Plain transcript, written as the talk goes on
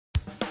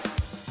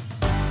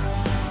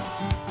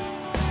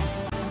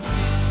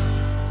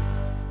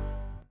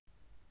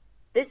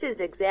This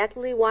is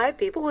exactly why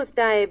people with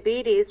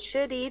diabetes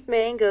should eat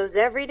mangoes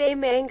every day.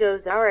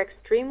 Mangoes are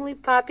extremely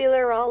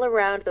popular all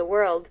around the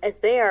world, as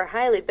they are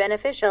highly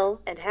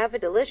beneficial, and have a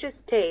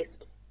delicious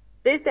taste.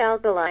 This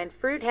alkaline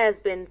fruit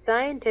has been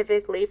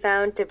scientifically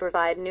found to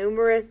provide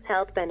numerous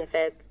health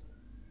benefits.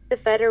 The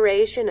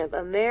Federation of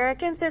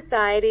American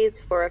Societies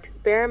for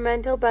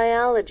Experimental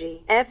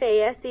Biology,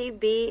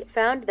 FASEB,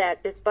 found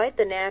that despite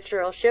the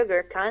natural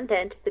sugar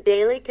content, the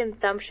daily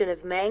consumption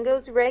of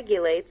mangoes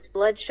regulates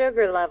blood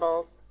sugar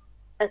levels.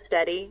 A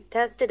study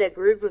tested a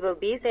group of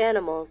obese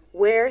animals,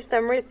 where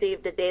some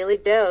received a daily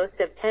dose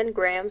of 10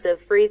 grams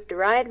of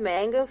freeze-dried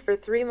mango for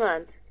 3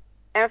 months.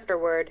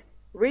 Afterward,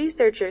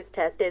 researchers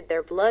tested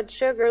their blood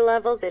sugar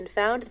levels and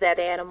found that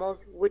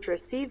animals which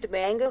received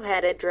mango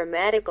had a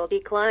dramatical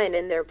decline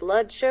in their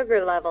blood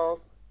sugar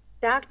levels.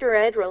 Dr.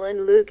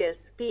 Edralin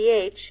Lucas,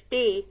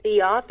 Ph.D.,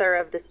 the author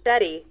of the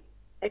study,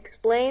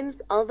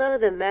 explains, although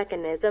the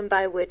mechanism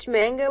by which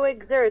mango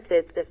exerts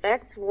its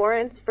effects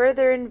warrants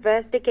further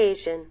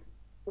investigation,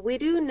 we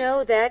do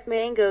know that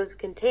mangoes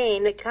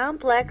contain a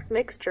complex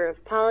mixture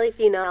of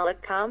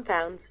polyphenolic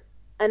compounds.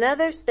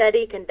 Another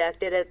study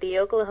conducted at the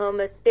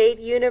Oklahoma State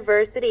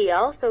University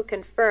also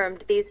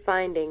confirmed these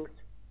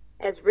findings,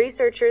 as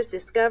researchers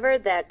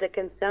discovered that the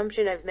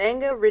consumption of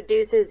mango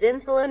reduces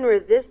insulin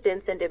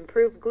resistance and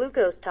improved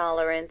glucose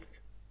tolerance.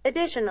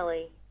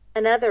 Additionally,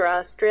 another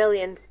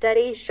Australian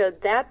study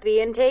showed that the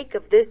intake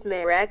of this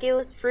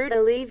miraculous fruit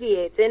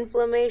alleviates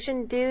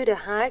inflammation due to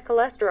high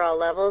cholesterol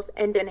levels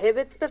and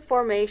inhibits the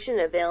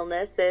formation of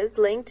illnesses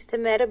linked to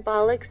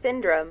metabolic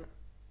syndrome.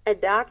 A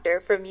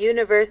doctor from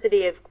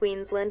University of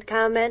Queensland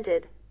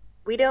commented,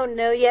 "We don't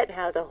know yet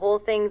how the whole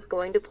thing's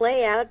going to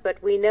play out,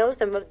 but we know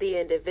some of the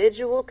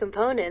individual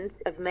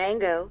components of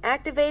mango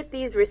activate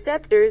these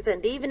receptors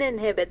and even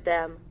inhibit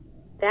them.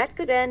 That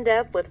could end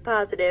up with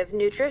positive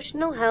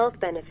nutritional health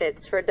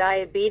benefits for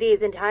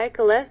diabetes and high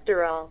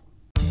cholesterol."